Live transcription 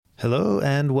Hello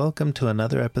and welcome to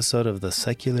another episode of the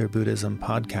Secular Buddhism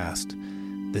Podcast.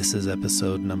 This is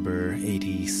episode number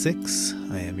 86.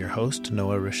 I am your host,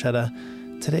 Noah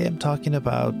Rasheta. Today I'm talking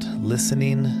about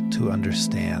listening to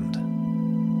understand.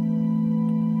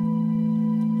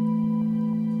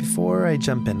 Before I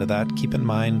jump into that, keep in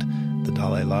mind the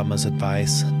Dalai Lama's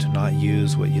advice to not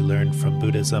use what you learned from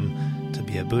Buddhism to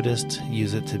be a Buddhist.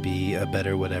 Use it to be a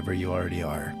better whatever you already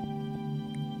are.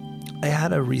 I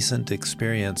had a recent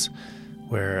experience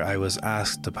where I was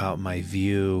asked about my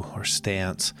view or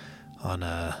stance on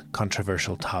a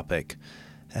controversial topic.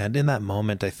 And in that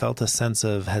moment, I felt a sense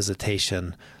of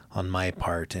hesitation on my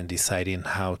part in deciding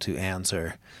how to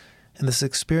answer. And this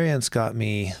experience got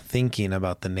me thinking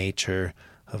about the nature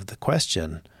of the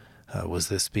question. Was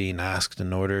this being asked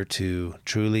in order to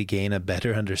truly gain a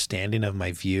better understanding of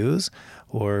my views?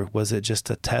 Or was it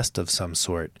just a test of some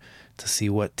sort to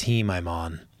see what team I'm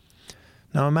on?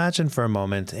 Now imagine for a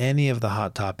moment any of the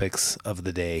hot topics of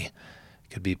the day. It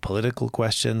could be political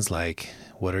questions like,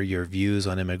 what are your views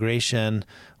on immigration?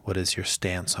 What is your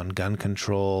stance on gun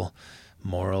control?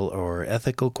 Moral or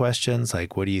ethical questions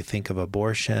like, what do you think of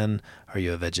abortion? Are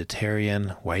you a vegetarian?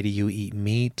 Why do you eat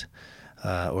meat?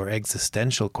 Or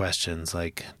existential questions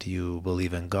like, do you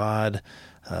believe in God?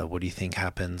 What do you think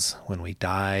happens when we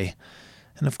die?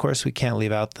 And of course, we can't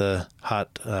leave out the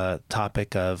hot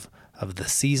topic of the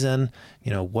season.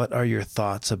 What are your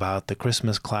thoughts about the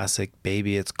Christmas classic,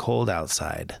 Baby It's Cold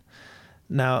Outside?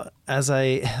 Now, as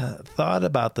I thought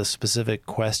about the specific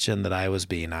question that I was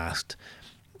being asked,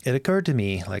 it occurred to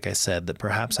me, like I said, that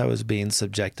perhaps I was being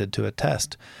subjected to a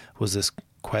test. Was this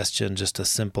question just a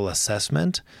simple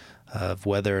assessment of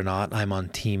whether or not I'm on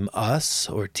team us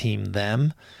or team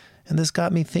them? And this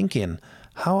got me thinking,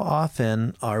 how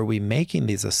often are we making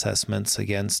these assessments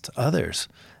against others?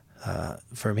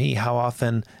 For me, how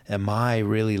often am I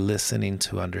really listening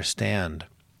to understand?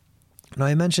 Now,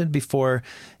 I mentioned before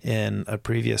in a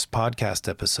previous podcast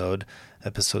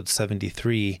episode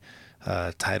 73,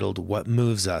 titled What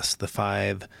Moves Us? The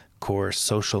 5 Core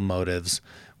Social Motives,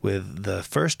 with the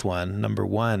first one, number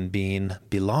 1, being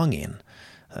belonging.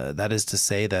 That is to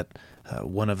say that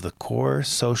one of the core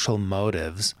social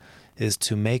motives is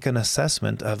to make an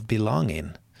assessment of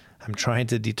belonging. I'm trying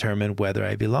to determine whether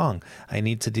I belong. I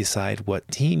need to decide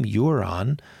what team you're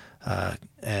on,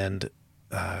 and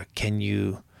can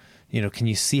you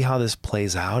see how this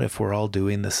plays out if we're all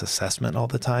doing this assessment all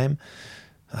the time?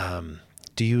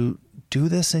 Do you do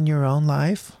this in your own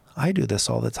life? I do this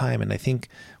all the time, and I think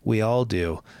we all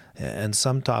do. And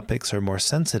some topics are more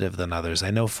sensitive than others.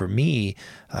 I know for me,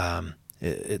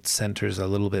 it centers a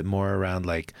little bit more around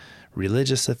like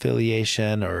religious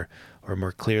affiliation, or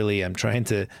more clearly, I'm trying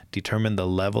to determine the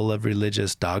level of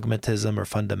religious dogmatism or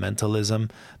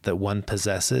fundamentalism that one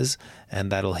possesses,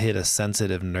 and that'll hit a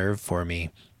sensitive nerve for me.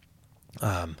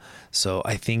 So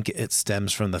I think it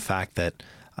stems from the fact that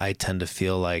I tend to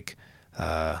feel like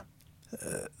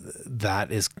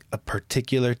that is a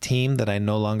particular team that I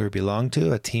no longer belong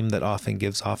to, a team that often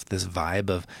gives off this vibe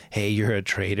of, hey, you're a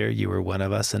traitor, you were one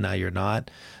of us and now you're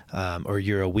not, or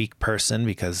you're a weak person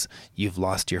because you've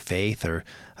lost your faith, or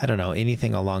I don't know,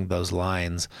 anything along those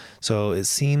lines. So it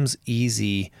seems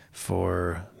easy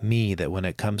for me that when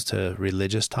it comes to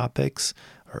religious topics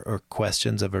or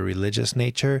questions of a religious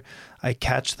nature, I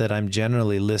catch that I'm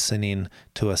generally listening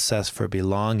to assess for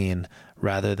belonging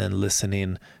rather than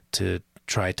listening to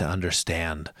try to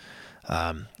understand.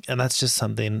 And that's just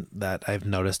something that I've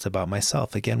noticed about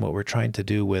myself. Again, what we're trying to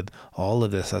do with all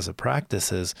of this as a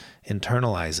practice is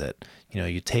internalize it.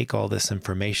 You take all this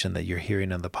information that you're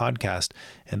hearing on the podcast,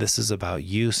 and this is about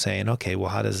you saying, okay, well,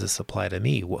 how does this apply to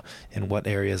me? In what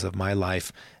areas of my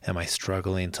life am I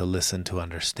struggling to listen to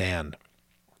understand?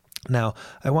 Now,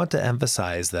 I want to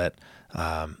emphasize that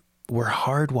we're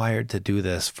hardwired to do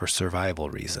this for survival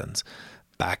reasons.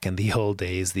 Back in the old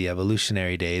days, the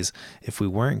evolutionary days, if we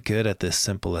weren't good at this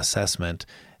simple assessment,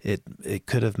 it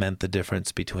could have meant the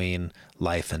difference between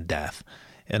life and death.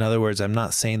 In other words, I'm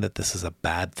not saying that this is a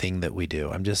bad thing that we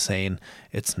do. I'm just saying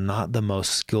it's not the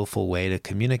most skillful way to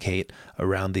communicate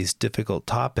around these difficult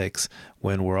topics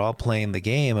when we're all playing the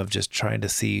game of just trying to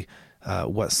see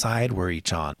what side we're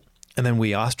each on. And then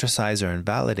we ostracize or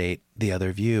invalidate the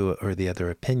other view or the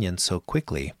other opinion so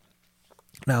quickly.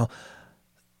 Now,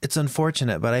 it's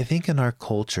unfortunate, but I think in our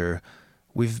culture,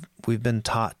 we've been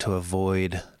taught to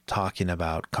avoid talking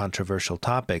about controversial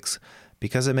topics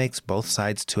because it makes both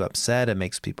sides too upset. It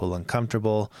makes people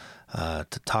uncomfortable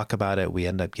to talk about it. We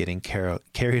end up getting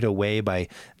carried away by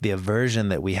the aversion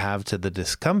that we have to the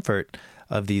discomfort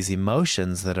of these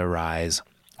emotions that arise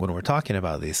when we're talking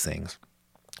about these things.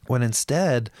 When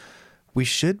instead, we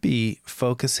should be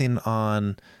focusing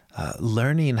on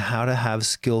learning how to have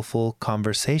skillful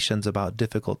conversations about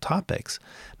difficult topics.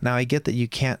 Now, I get that you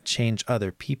can't change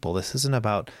other people. This isn't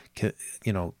about,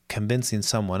 convincing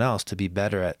someone else to be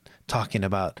better at talking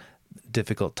about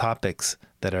difficult topics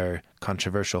that are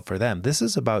controversial for them. This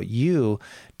is about you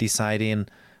deciding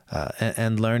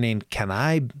and learning, can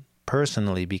I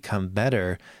personally become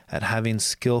better at having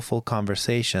skillful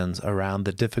conversations around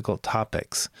the difficult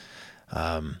topics?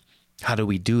 How do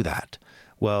we do that?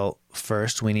 Well,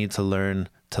 first we need to learn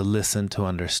to listen to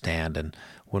understand. And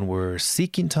when we're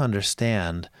seeking to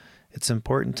understand, it's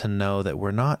important to know that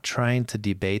we're not trying to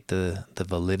debate the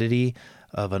validity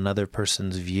of another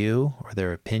person's view or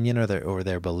their opinion or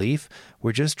their belief.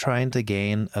 We're just trying to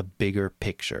gain a bigger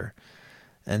picture.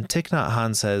 And Thich Nhat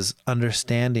Hanh says,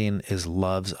 understanding is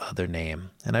love's other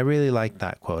name. And I really like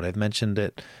that quote. I've mentioned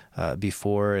it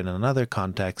before in another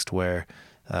context where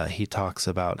he talks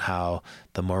about how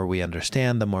the more we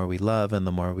understand, the more we love, and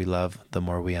the more we love, the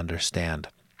more we understand.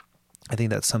 I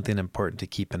think that's something important to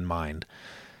keep in mind.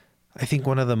 I think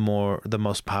one of the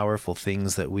most powerful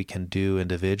things that we can do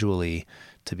individually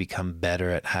to become better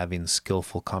at having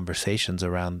skillful conversations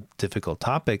around difficult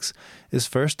topics is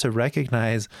first to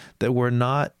recognize that we're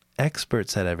not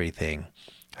experts at everything.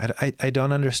 I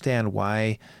don't understand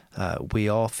why we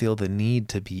all feel the need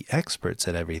to be experts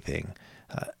at everything.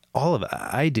 All of it.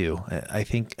 I do. I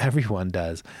think everyone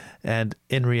does. And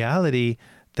in reality,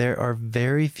 there are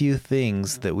very few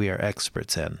things that we are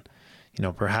experts in.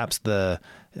 Perhaps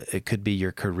it could be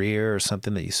your career or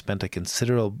something that you spent a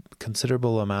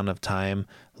considerable amount of time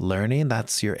learning.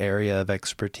 That's your area of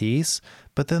expertise.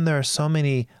 But then there are so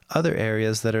many other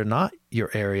areas that are not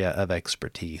your area of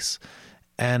expertise.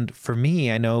 And for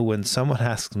me, I know when someone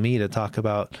asks me to talk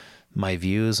about my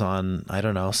views on,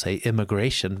 say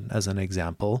immigration as an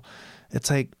example, it's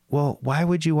like, well, why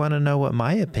would you want to know what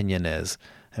my opinion is?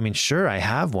 I mean, sure, I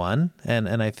have one, and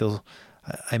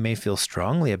I may feel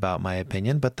strongly about my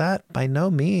opinion, but that by no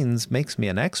means makes me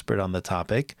an expert on the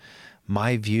topic.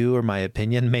 My view or my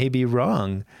opinion may be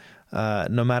wrong,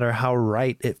 no matter how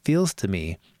right it feels to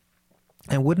me.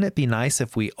 And wouldn't it be nice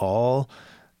if we all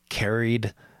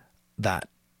carried that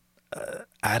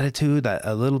attitude, that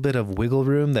a little bit of wiggle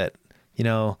room that,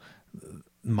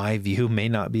 my view may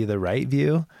not be the right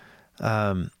view?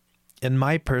 In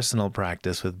my personal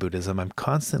practice with Buddhism, I'm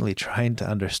constantly trying to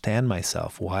understand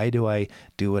myself. Why do I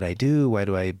do what I do? Why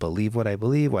do I believe what I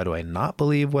believe? Why do I not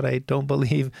believe what I don't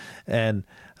believe? And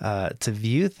to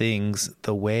view things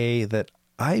the way that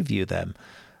I view them.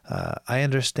 I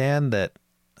understand that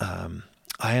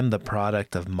I am the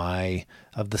product of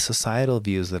the societal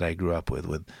views that I grew up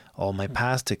with all my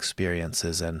past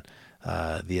experiences and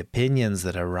the opinions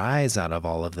that arise out of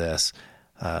all of this.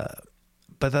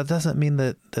 But that doesn't mean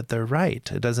that they're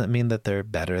right. It doesn't mean that they're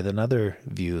better than other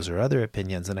views or other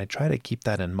opinions. And I try to keep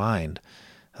that in mind,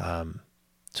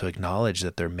 to acknowledge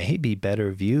that there may be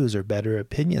better views or better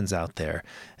opinions out there.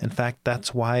 In fact,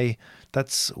 that's why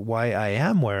I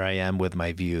am where I am with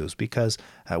my views, because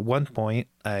at one point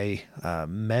I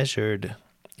measured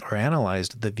or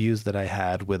analyzed the views that I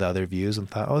had with other views and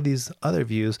thought, oh, these other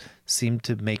views seem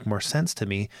to make more sense to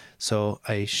me. So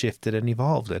I shifted and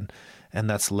evolved. And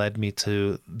that's led me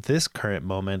to this current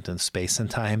moment in space and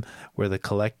time where the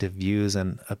collective views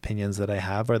and opinions that I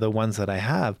have are the ones that I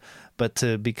have. But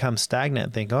to become stagnant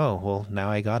and think, oh, well, now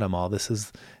I got them all.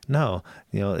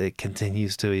 It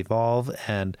continues to evolve,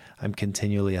 and I'm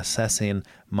continually assessing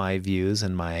my views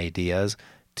and my ideas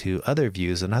to other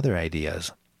views and other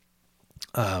ideas.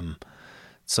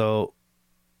 So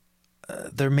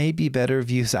there may be better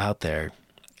views out there,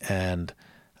 and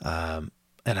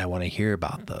I want to hear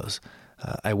about those.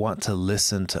 I want to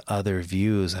listen to other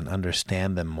views and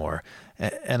understand them more.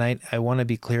 And I want to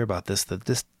be clear about this, that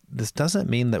this doesn't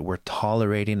mean that we're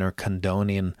tolerating or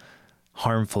condoning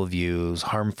harmful views,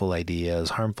 harmful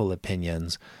ideas, harmful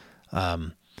opinions.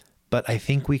 But I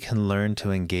think we can learn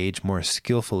to engage more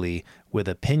skillfully with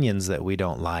opinions that we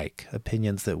don't like,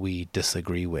 opinions that we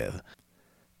disagree with.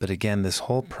 But again, this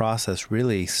whole process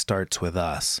really starts with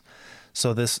us.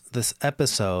 So this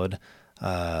episode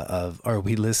of Are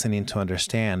We Listening to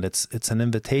Understand? It's an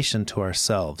invitation to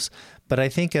ourselves. But I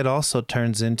think it also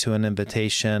turns into an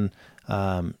invitation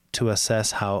to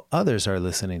assess how others are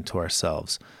listening to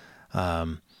ourselves.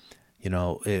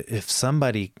 If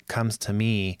somebody comes to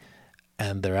me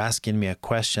and they're asking me a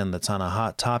question that's on a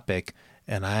hot topic,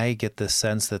 and I get the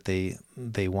sense that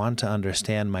they want to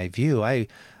understand my view, I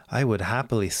would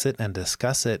happily sit and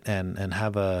discuss it and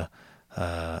have a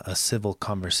civil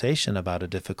conversation about a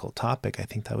difficult topic. I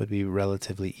think that would be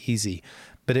relatively easy.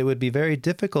 But it would be very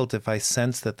difficult if I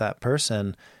sense that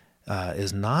person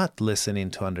is not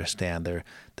listening to understand.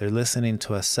 They're listening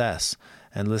to assess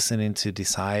and listening to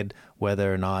decide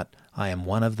whether or not I am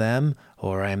one of them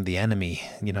or I am the enemy,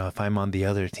 if I'm on the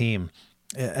other team.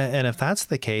 And if that's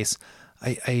the case,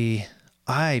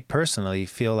 I personally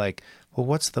feel like, well,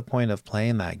 what's the point of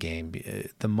playing that game?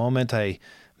 The moment I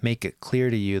make it clear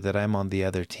to you that I'm on the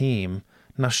other team,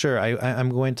 now sure, I'm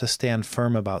going to stand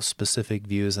firm about specific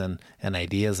views and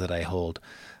ideas that I hold,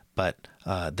 but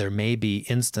there may be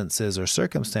instances or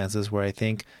circumstances where I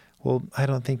think, well, I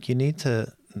don't think you need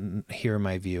to hear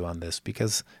my view on this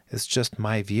because it's just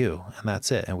my view and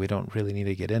that's it. And we don't really need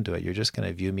to get into it. You're just going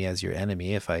to view me as your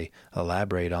enemy if I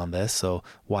elaborate on this. So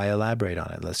why elaborate on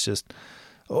it? Let's just,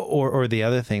 or the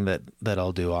other thing that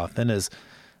I'll do often is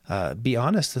be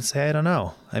honest and say, I don't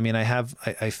know. I mean,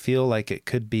 I feel like it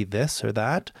could be this or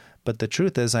that, but the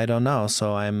truth is I don't know.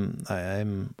 So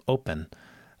I'm open.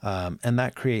 And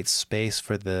that creates space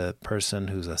for the person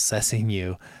who's assessing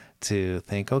you to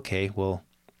think, okay, well,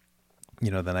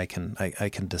 then I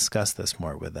can discuss this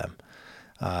more with them.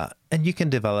 And you can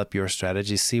develop your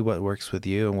strategy, see what works with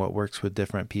you and what works with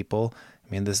different people.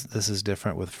 I mean, this is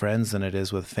different with friends than it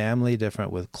is with family,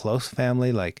 different with close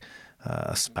family, like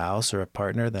a spouse or a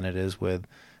partner, than it is with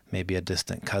maybe a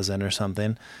distant cousin or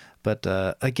something. But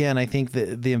again, I think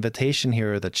the invitation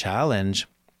here, or the challenge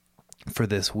for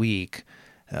this week,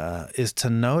 is to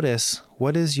notice,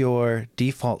 what is your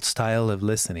default style of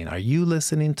listening? Are you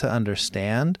listening to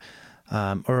understand?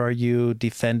 Or are you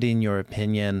defending your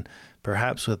opinion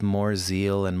perhaps with more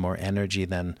zeal and more energy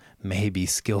than may be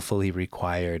skillfully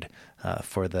required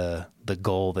for the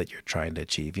goal that you're trying to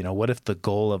achieve? What if the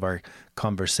goal of our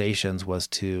conversations was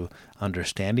to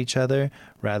understand each other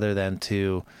rather than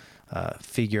to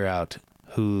figure out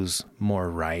who's more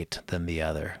right than the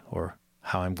other, or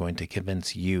how I'm going to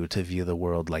convince you to view the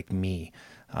world like me?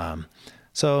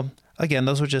 So again,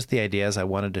 those were just the ideas I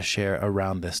wanted to share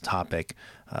around this topic.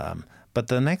 But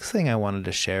the next thing I wanted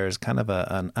to share is kind of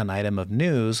an item of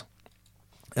news,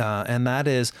 and that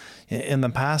is, in the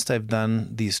past I've done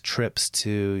these trips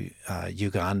to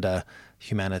Uganda,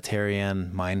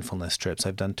 humanitarian mindfulness trips.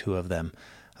 I've done 2 of them.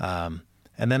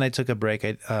 And then I took a break.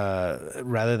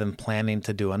 Rather than planning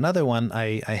to do another one,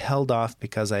 I held off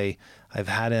because I've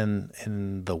had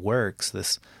in the works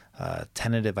this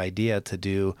tentative idea to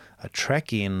do a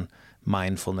trekking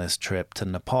mindfulness trip to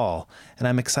Nepal. And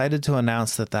I'm excited to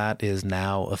announce that is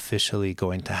now officially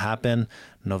going to happen,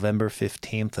 November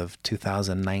 15th of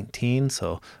 2019.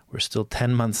 So we're still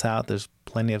 10 months out. There's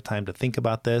plenty of time to think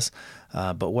about this.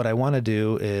 But what I want to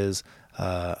do is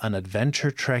an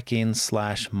adventure trekking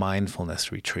 /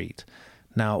 mindfulness retreat.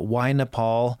 Now, why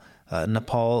Nepal?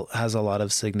 Nepal has a lot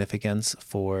of significance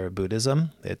for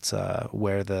Buddhism. It's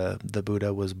where the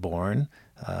Buddha was born.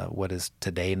 What is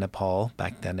today Nepal.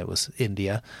 Back then it was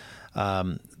India.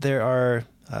 There are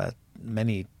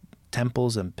many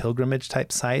temples and pilgrimage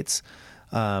type sites.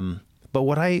 But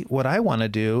what I want to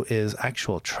do is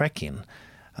actual trekking.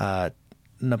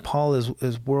 Nepal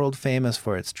is world famous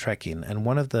for its trekking, and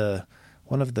one of the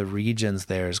regions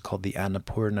there is called the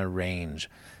Annapurna Range.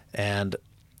 And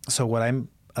so what I'm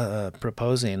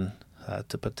proposing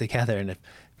to put together, and if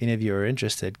any of you are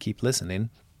interested, keep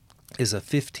listening, is a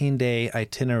 15-day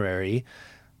itinerary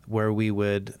where we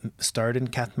would start in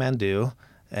Kathmandu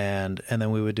and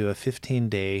then we would do a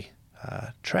 15-day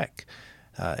trek.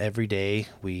 Every day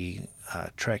we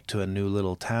trek to a new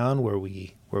little town where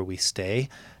we stay,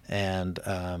 and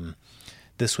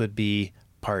this would be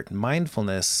part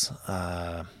mindfulness,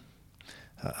 a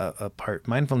part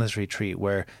mindfulness retreat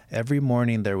where every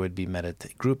morning there would be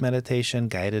group meditation,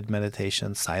 guided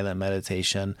meditation, silent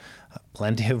meditation,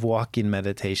 plenty of walking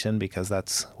meditation, because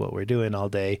that's what we're doing all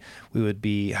day. We would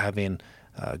be having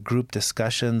group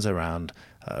discussions around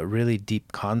really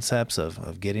deep concepts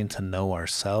of getting to know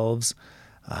ourselves,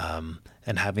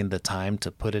 and having the time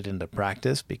to put it into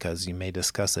practice, because you may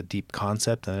discuss a deep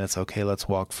concept and it's okay, let's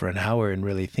walk for an hour and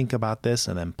really think about this,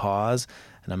 and then pause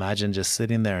and imagine just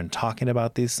sitting there and talking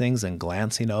about these things and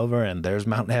glancing over, and there's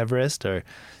Mount Everest, or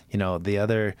the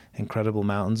other incredible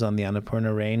mountains on the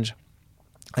Annapurna Range.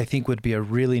 I think would be a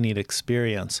really neat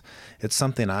experience. It's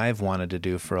something I've wanted to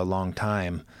do for a long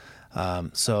time.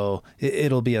 So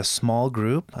it'll be a small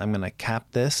group. I'm going to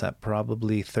cap this at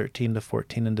probably 13 to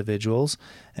 14 individuals,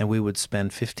 and we would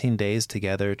spend 15 days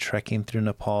together trekking through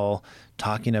Nepal,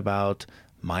 talking about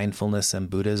mindfulness and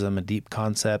Buddhism and deep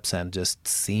concepts, and just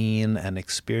seeing and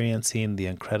experiencing the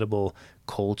incredible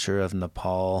culture of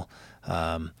Nepal.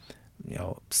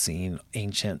 seeing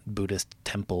ancient Buddhist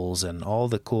temples and all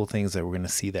the cool things that we're going to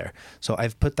see there. So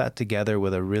I've put that together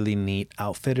with a really neat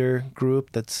outfitter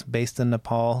group that's based in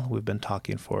Nepal. We've been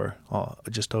talking for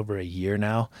just over a year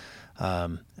now,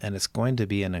 and it's going to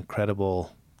be an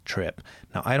incredible trip.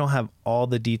 Now, I don't have all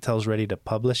the details ready to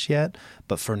publish yet,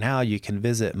 but for now, you can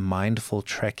visit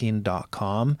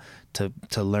mindfultrekking.com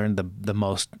to learn the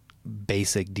most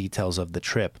basic details of the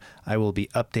trip. I will be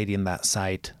updating that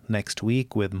site next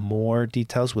week with more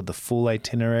details, with the full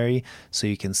itinerary, so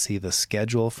you can see the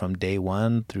schedule from day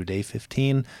 1 through day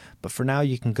 15. But for now,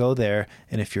 you can go there,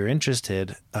 and if you're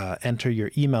interested, enter your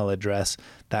email address.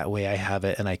 That way I have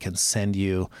it and I can send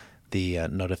you the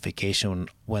notification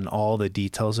when all the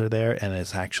details are there and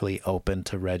it's actually open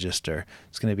to register.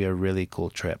 It's going to be a really cool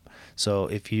trip. So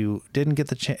if you didn't get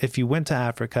the chance, if you went to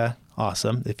Africa,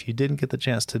 awesome. If you didn't get the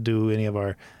chance to do any of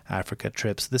our Africa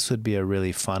trips, this would be a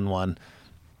really fun one.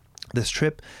 This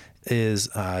trip is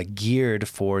geared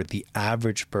for the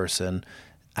average person,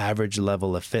 average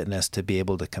level of fitness to be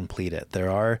able to complete it. There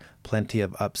are plenty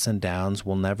of ups and downs.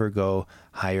 We'll never go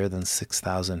higher than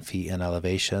 6,000 feet in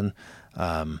elevation.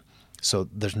 So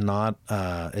there's not,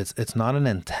 it's not an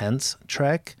intense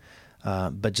trek,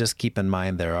 but just keep in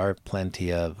mind there are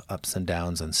plenty of ups and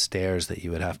downs and stairs that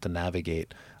you would have to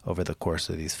navigate over the course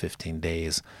of these 15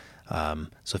 days.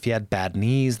 So if you had bad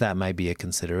knees, that might be a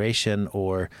consideration,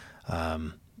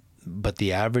 but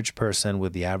the average person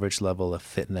with the average level of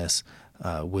fitness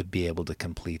would be able to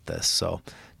complete this. So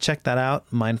check that out,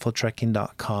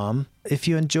 mindfultrekking.com. If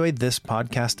you enjoyed this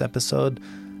podcast episode,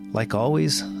 like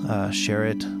always, share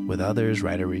it with others,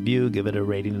 write a review, give it a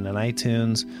rating in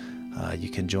iTunes. You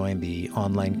can join the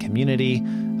online community,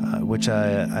 which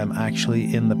I'm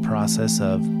actually in the process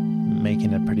of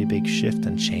making a pretty big shift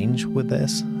and change with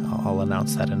this. I'll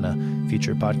announce that in a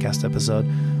future podcast episode.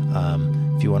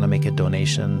 If you want to make a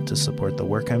donation to support the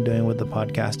work I'm doing with the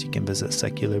podcast, you can visit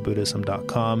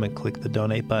secularbuddhism.com and click the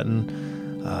donate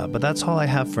button. But that's all I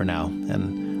have for now.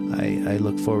 And I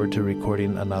look forward to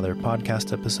recording another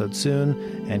podcast episode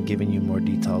soon and giving you more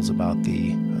details about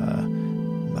the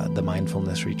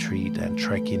mindfulness retreat and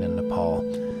trekking in Nepal.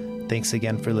 Thanks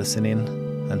again for listening.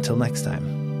 Until next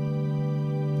time.